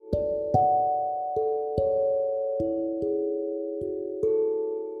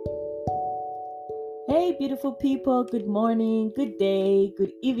beautiful people. Good morning, good day,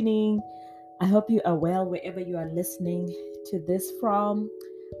 good evening. I hope you are well wherever you are listening to this from.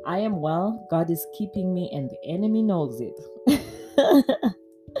 I am well. God is keeping me, and the enemy knows it.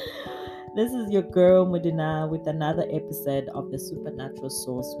 This is your girl Mudina with another episode of the Supernatural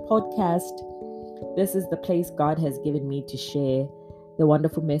Source podcast. This is the place God has given me to share the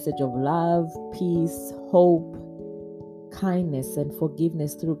wonderful message of love, peace, hope, kindness, and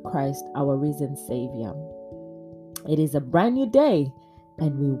forgiveness through Christ, our risen Savior. It is a brand new day,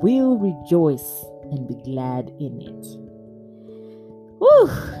 and we will rejoice and be glad in it. Woo!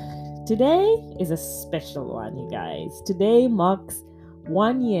 Today is a special one, you guys. Today marks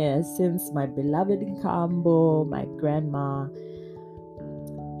 1 year since my beloved Nkambo, my grandma,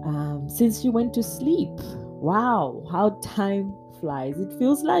 since she went to sleep. Wow, how time flies. It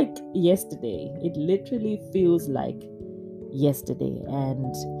feels like yesterday. It literally feels like yesterday.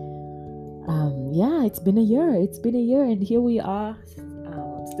 And yeah, it's been a year. And here we are.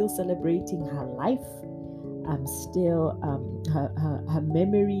 I'm still celebrating her life. I'm still her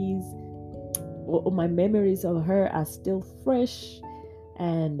memories. My memories of her are still fresh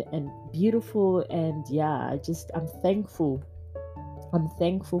and beautiful. And yeah, I'm thankful. I'm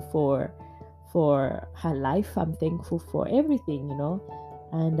thankful for her life. I'm thankful for everything,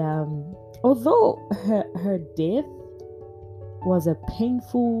 And although her death was a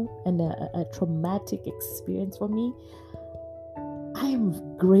painful and a traumatic experience for me, I am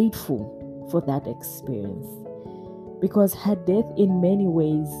grateful for that experience because her death in many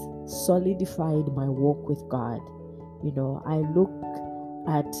ways solidified my walk with God. I look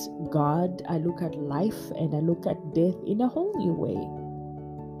at God, I look at life, and I look at death in a whole new way.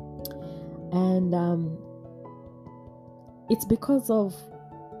 And it's because of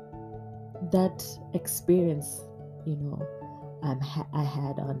that experience, I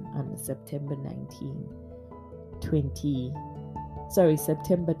had on September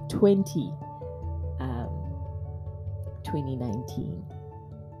 20, 2019.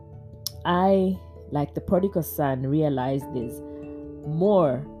 I, like the prodigal son, realized there's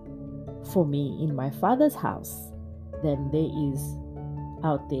more for me in my father's house than there is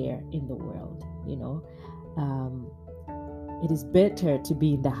out there in the world. It is better to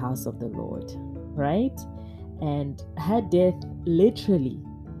be in the house of the Lord, right? And her death literally,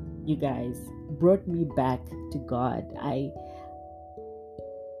 you guys, brought me back to God. I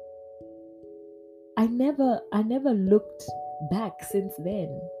never looked back since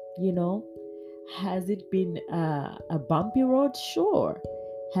then. Has it been a bumpy road? Sure.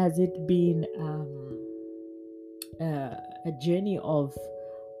 Has it been a journey of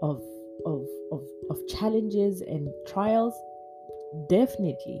challenges and trials?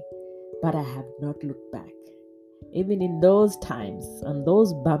 Definitely. But I have not looked back. Even in those times, on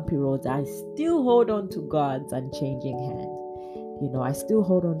those bumpy roads, I still hold on to God's unchanging hand. I still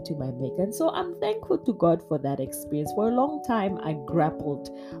hold on to my Maker. And so I'm thankful to God for that experience. For a long time, I grappled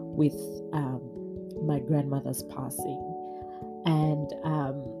with my grandmother's passing. And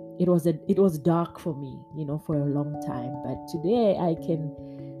it was dark for me, for a long time. But today I can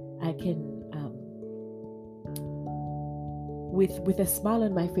with a smile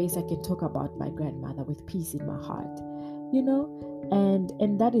on my face, I can talk about my grandmother with peace in my heart,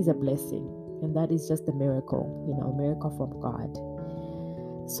 and that is a blessing, and that is just a miracle, a miracle from God.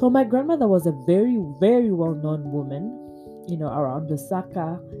 So my grandmother was a very, very well-known woman, around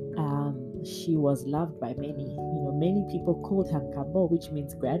Lusaka. She was loved by many. Many people called her Nkambo, which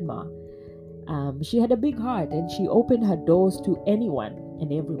means grandma. She had a big heart, and she opened her doors to anyone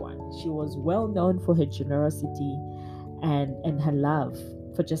and everyone. She was well known for her generosity and her love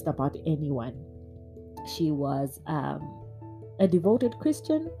for just about anyone. She was a devoted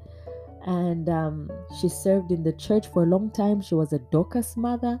Christian, and she served in the church for a long time. She was a Dorcas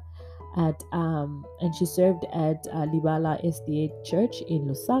mother and she served at Libala SDA Church in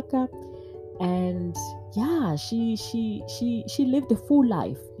Lusaka. And yeah, she lived a full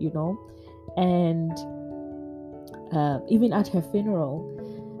life, and even at her funeral,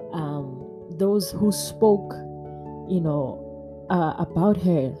 those who spoke about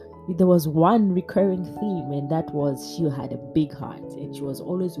her, there was one recurring theme, and that was she had a big heart, and she was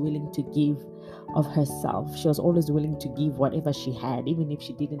always willing to give of herself. She was always willing to give whatever she had, even if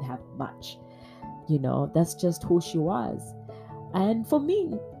she didn't have much. That's just who she was. And for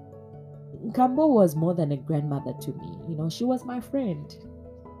me, Nkambo was more than a grandmother to me. She was my friend.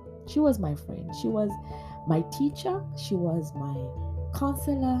 She was my teacher. She was my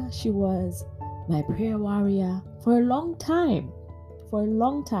counselor. She was my prayer warrior. For a long time,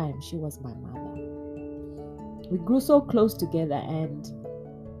 she was my mother. We grew so close together, and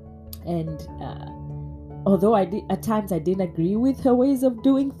although at times I didn't agree with her ways of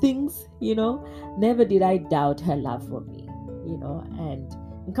doing things, never did I doubt her love for me, and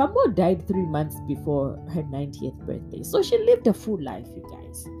Nkambo died 3 months before her 90th birthday. So she lived a full life, you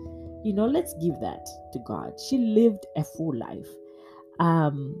guys. Let's give that to God. She lived a full life.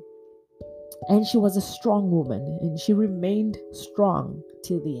 And she was a strong woman, and she remained strong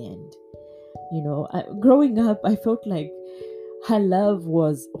till the end. Growing up, I felt like her love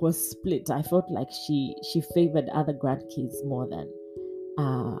was split. I felt like she favored other grandkids more than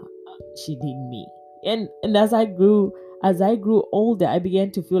uh, she did me. And as I grew older, I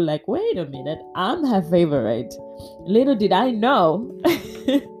began to feel like, wait a minute, I'm her favorite. Little did I know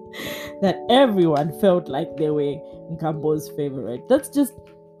that everyone felt like they were Nkambo's favorite. That's just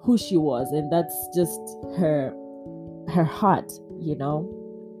who she was, and that's just her heart.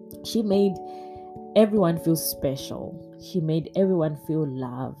 She made everyone feel special. She made everyone feel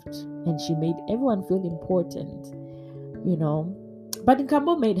loved, and she made everyone feel important. But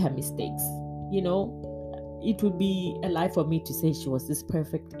Nkambo made her mistakes. It would be a lie for me to say she was this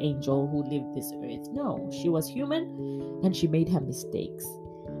perfect angel who lived this earth. No, she was human, and she made her mistakes.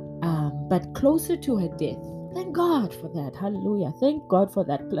 But closer to her death, thank God for that. Hallelujah. Thank God for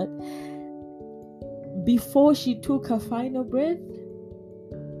that. But before she took her final breath,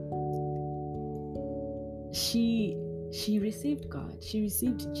 she received God. She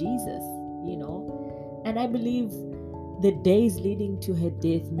received Jesus, and I believe the days leading to her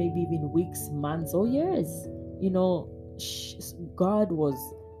death, maybe even weeks, months, or years, God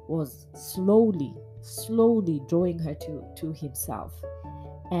was slowly drawing her to himself,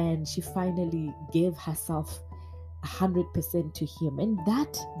 and she finally gave herself 100% to him, and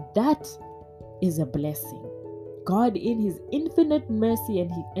that is a blessing. God, in his infinite mercy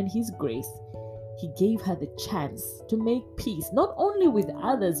and his grace, he gave her the chance to make peace, not only with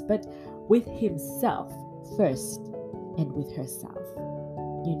others, but with himself first, and with herself.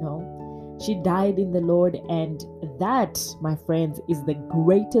 She died in the Lord, and that, my friends, is the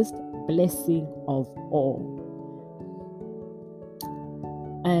greatest blessing of all.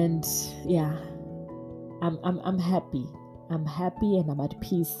 And yeah, I'm happy. I'm happy, and I'm at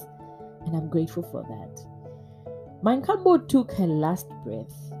peace, and I'm grateful for that. My Nkambo took her last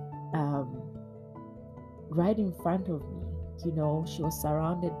breath right in front of me. She was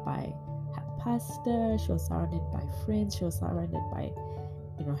surrounded by her pastor, she was surrounded by friends, she was surrounded by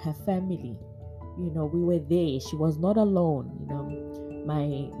her family. We were there. She was not alone.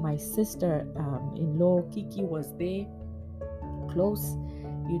 My sister in law Kiki was there, close.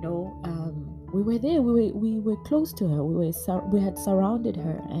 We were there. We were close to her. We had surrounded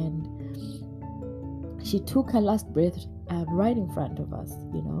her, and she took her last breath right in front of us.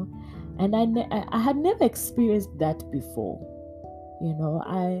 And I had never experienced that before.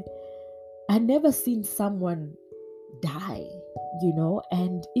 I never seen someone die.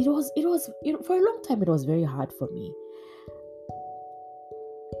 And it was for a long time. It was very hard for me.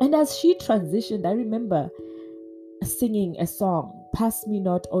 And as she transitioned, I remember singing a song, "Pass Me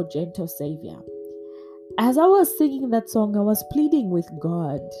Not, O Gentle Savior." As I was singing that song, I was pleading with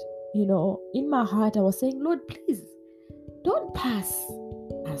God. In my heart, I was saying, Lord, please don't pass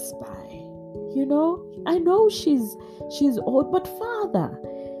us by. I know she's old, but Father,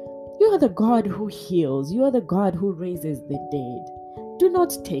 you are the God who heals. You are the God who raises the dead. Do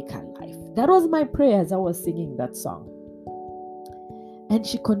not take her life. That was my prayer as I was singing that song. And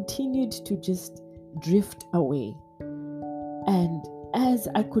she continued to just drift away. And as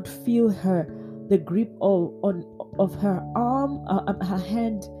I could feel the grip of her arm, her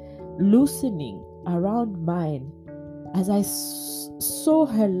hand loosening around mine, as I saw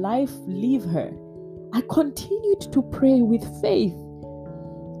her life leave her, I continued to pray with faith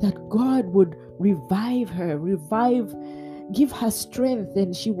that God would revive her, give her strength,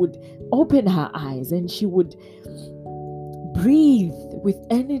 and she would open her eyes, and she would breathe with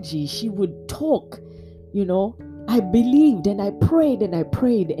energy. She would talk. I believed, and I prayed,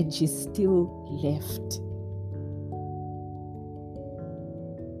 and she still left.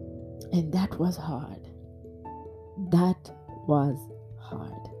 And that was hard. That was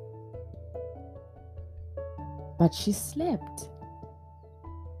hard. But she slept.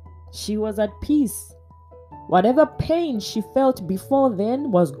 She was at peace. Whatever pain she felt before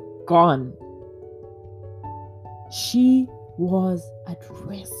then was gone. She was at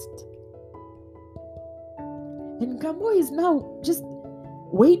rest. And Nkambo is now just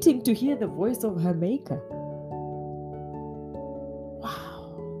waiting to hear the voice of her maker. Wow.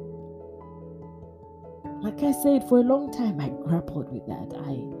 Like I said, for a long time I grappled with that.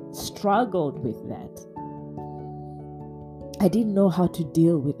 I struggled with that. I didn't know how to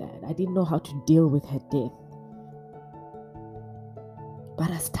deal with that. I didn't know how to deal with her death. But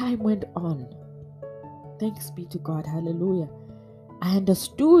as time went on, thanks be to God, hallelujah, I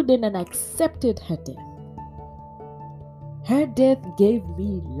understood and accepted her death. Her death gave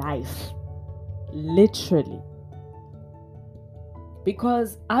me life, literally.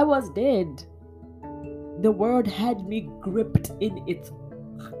 Because I was dead. The world had me gripped in its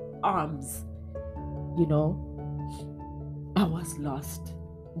arms. You know, I was lost.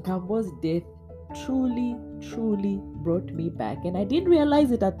 Nkambo's death truly brought me back. And I didn't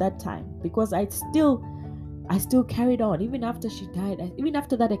realize it at that time because I still carried on. Even after she died, even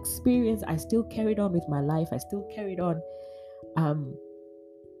after that experience, I still carried on with my life. I still carried on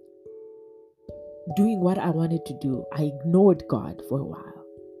doing what I wanted to do. I ignored God for a while.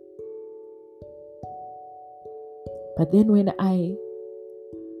 But then when I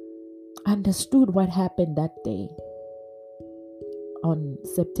understood what happened that day, on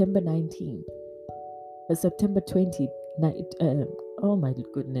September 19th, September 20th, oh my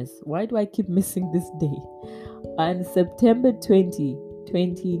goodness, why do I keep missing this day? On September 20,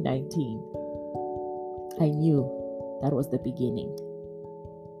 2019, I knew that was the beginning.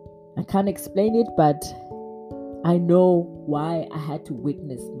 I can't explain it, but I know why I had to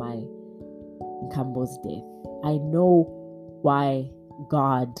witness my Nkambo's death. I know why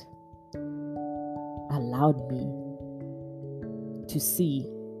God allowed me to see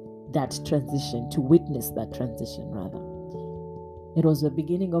that transition, to witness that transition rather. It was the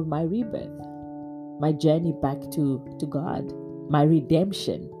beginning of my rebirth, my journey back to God, my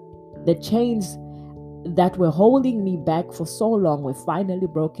redemption. The chains that were holding me back for so long were finally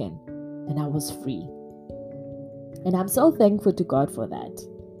broken, and I was free. And I'm so thankful to God for that.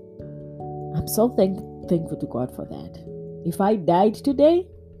 I'm so thankful to God for that. If I died today,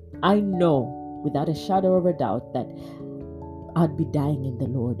 I know without a shadow of a doubt that I'd be dying in the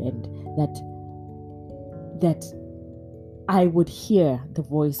Lord, and that I would hear the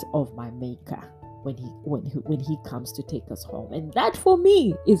voice of my Maker when he comes to take us home. And that for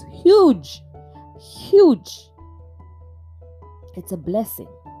me is huge. It's a blessing.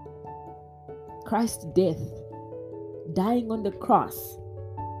 Christ's death, dying on the cross,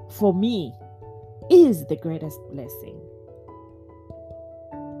 for me is the greatest blessing.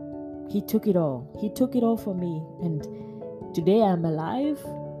 He took it all. He took it all for me. And today I'm alive.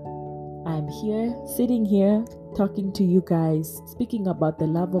 I'm here, sitting here, talking to you guys, speaking about the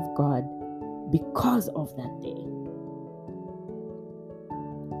love of God because of that day.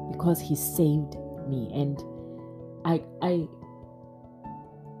 Because He saved me. And I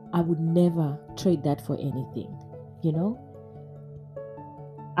would never trade that for anything. You know?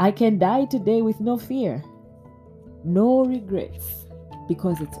 I can die today with no fear, no regrets,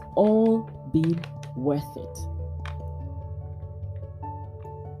 because it's all been worth it.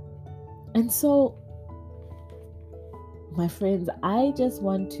 And so, my friends, I just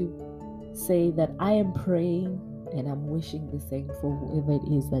want to say that I am praying and I'm wishing the same for whoever it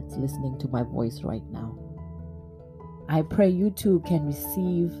is that's listening to my voice right now. I pray you too can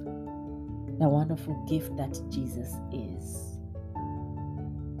receive the wonderful gift that Jesus is.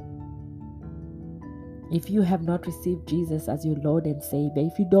 If you have not received Jesus as your Lord and Savior,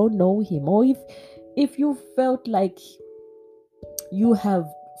 if you don't know Him, or if you felt like you have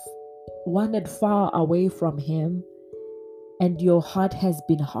wandered far away from Him and your heart has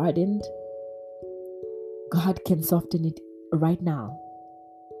been hardened, God can soften it right now.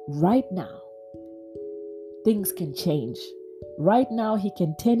 Right now. Things can change. Right now, He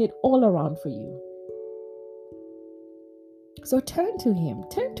can turn it all around for you. So turn to Him.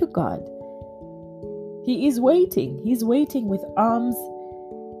 Turn to God. He is waiting. He's waiting with arms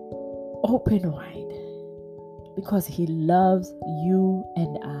open wide because He loves you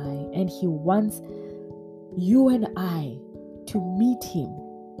and I, and He wants you and I to meet Him,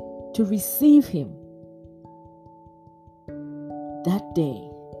 to receive Him that day.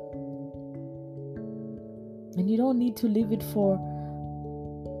 And you don't need to leave it for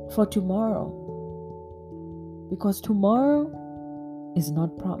tomorrow, because tomorrow is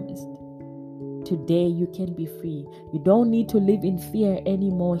not promised. Today you can be free. You don't need to live in fear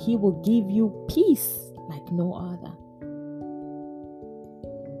anymore. He will give you peace like no other.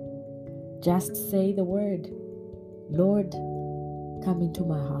 Just say the word, Lord, come into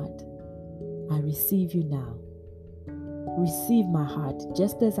my heart. I receive you now. Receive my heart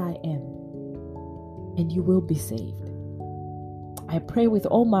just as I am, and you will be saved. I pray with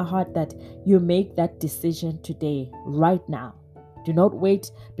all my heart that you make that decision today, right now. Do not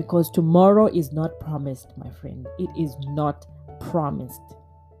wait, because tomorrow is not promised, my friend. It is not promised.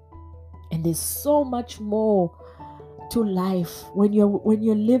 And there's so much more to life. When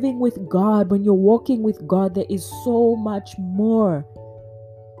you're living with God, when you're walking with God, there is so much more.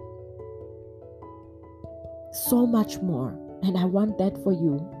 So much more. And I want that for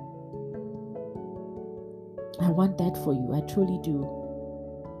you. I want that for you. I truly do.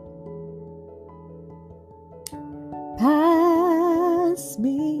 Pass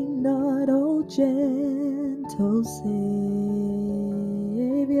me not, O gentle Savior.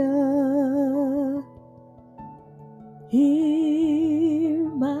 Hear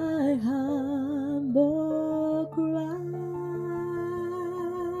my humble cry.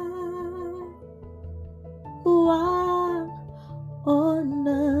 While on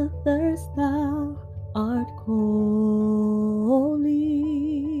others thou art calling,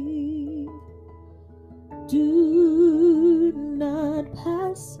 do not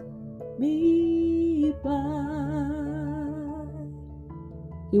pass me by.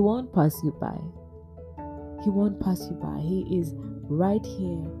 He won't pass you by. He won't pass you by. He is right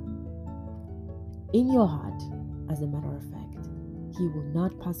here in your heart, as a matter of fact. He will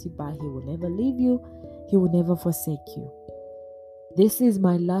not pass you by. He will never leave you. He will never forsake you. This is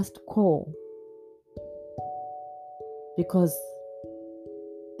my last call, because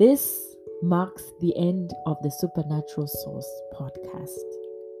this marks the end of the Supernatural Source podcast.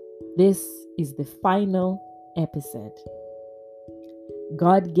 This is the final episode.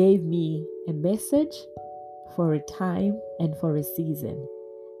 God gave me a message for a time and for a season,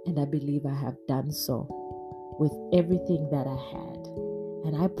 and I believe I have done so with everything that I had.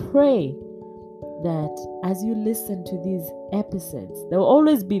 And I pray that as you listen to these episodes, they'll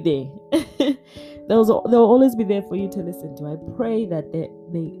always be there. they'll always be there for you to listen to. I pray that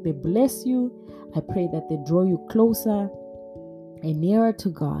they bless you. I pray that they draw you closer and nearer to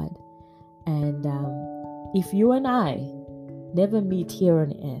God. And if you and I never meet here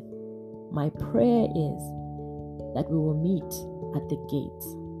on earth, my prayer is that we will meet at the gate,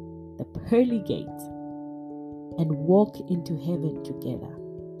 the pearly gate, and walk into heaven together.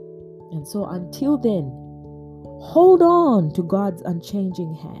 And so until then, hold on to God's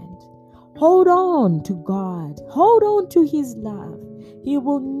unchanging hand. Hold on to God. Hold on to His love. He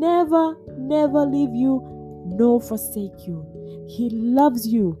will never, never leave you nor forsake you. He loves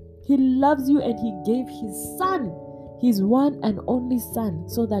you. He loves you, and He gave His Son, His one and only Son,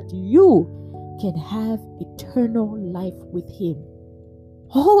 so that you can have eternal life with Him.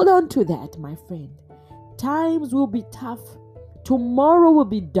 Hold on to that, my friend. Times will be tough. Tomorrow will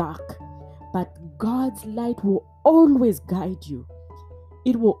be dark, but God's light will always guide you.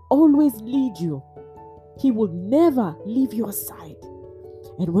 It will always lead you. He will never leave your side.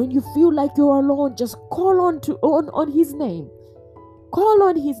 And when you feel like you're alone, just call on His name. Call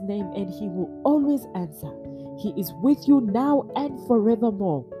on His name, and He will always answer. He is with you now and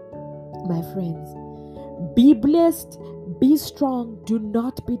forevermore. My friends, be blessed, be strong, do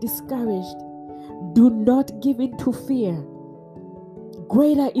not be discouraged. Do not give in to fear.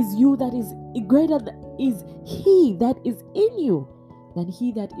 Greater is He that is in you than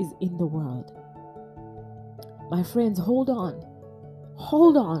he that is in the world. My friends, hold on,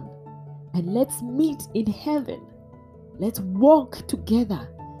 and let's meet in heaven. Let's walk together.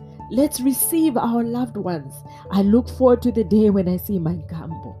 Let's receive our loved ones. I look forward to the day when I see my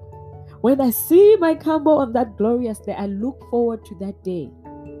Kambo. When I see my Kambo on that glorious day, I look forward to that day.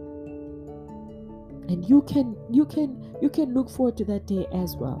 And you can look forward to that day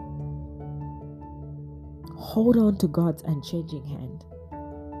as well. Hold on to God's unchanging hand.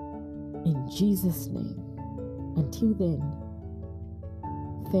 In Jesus' name. Until then,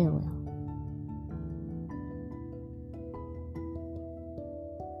 farewell.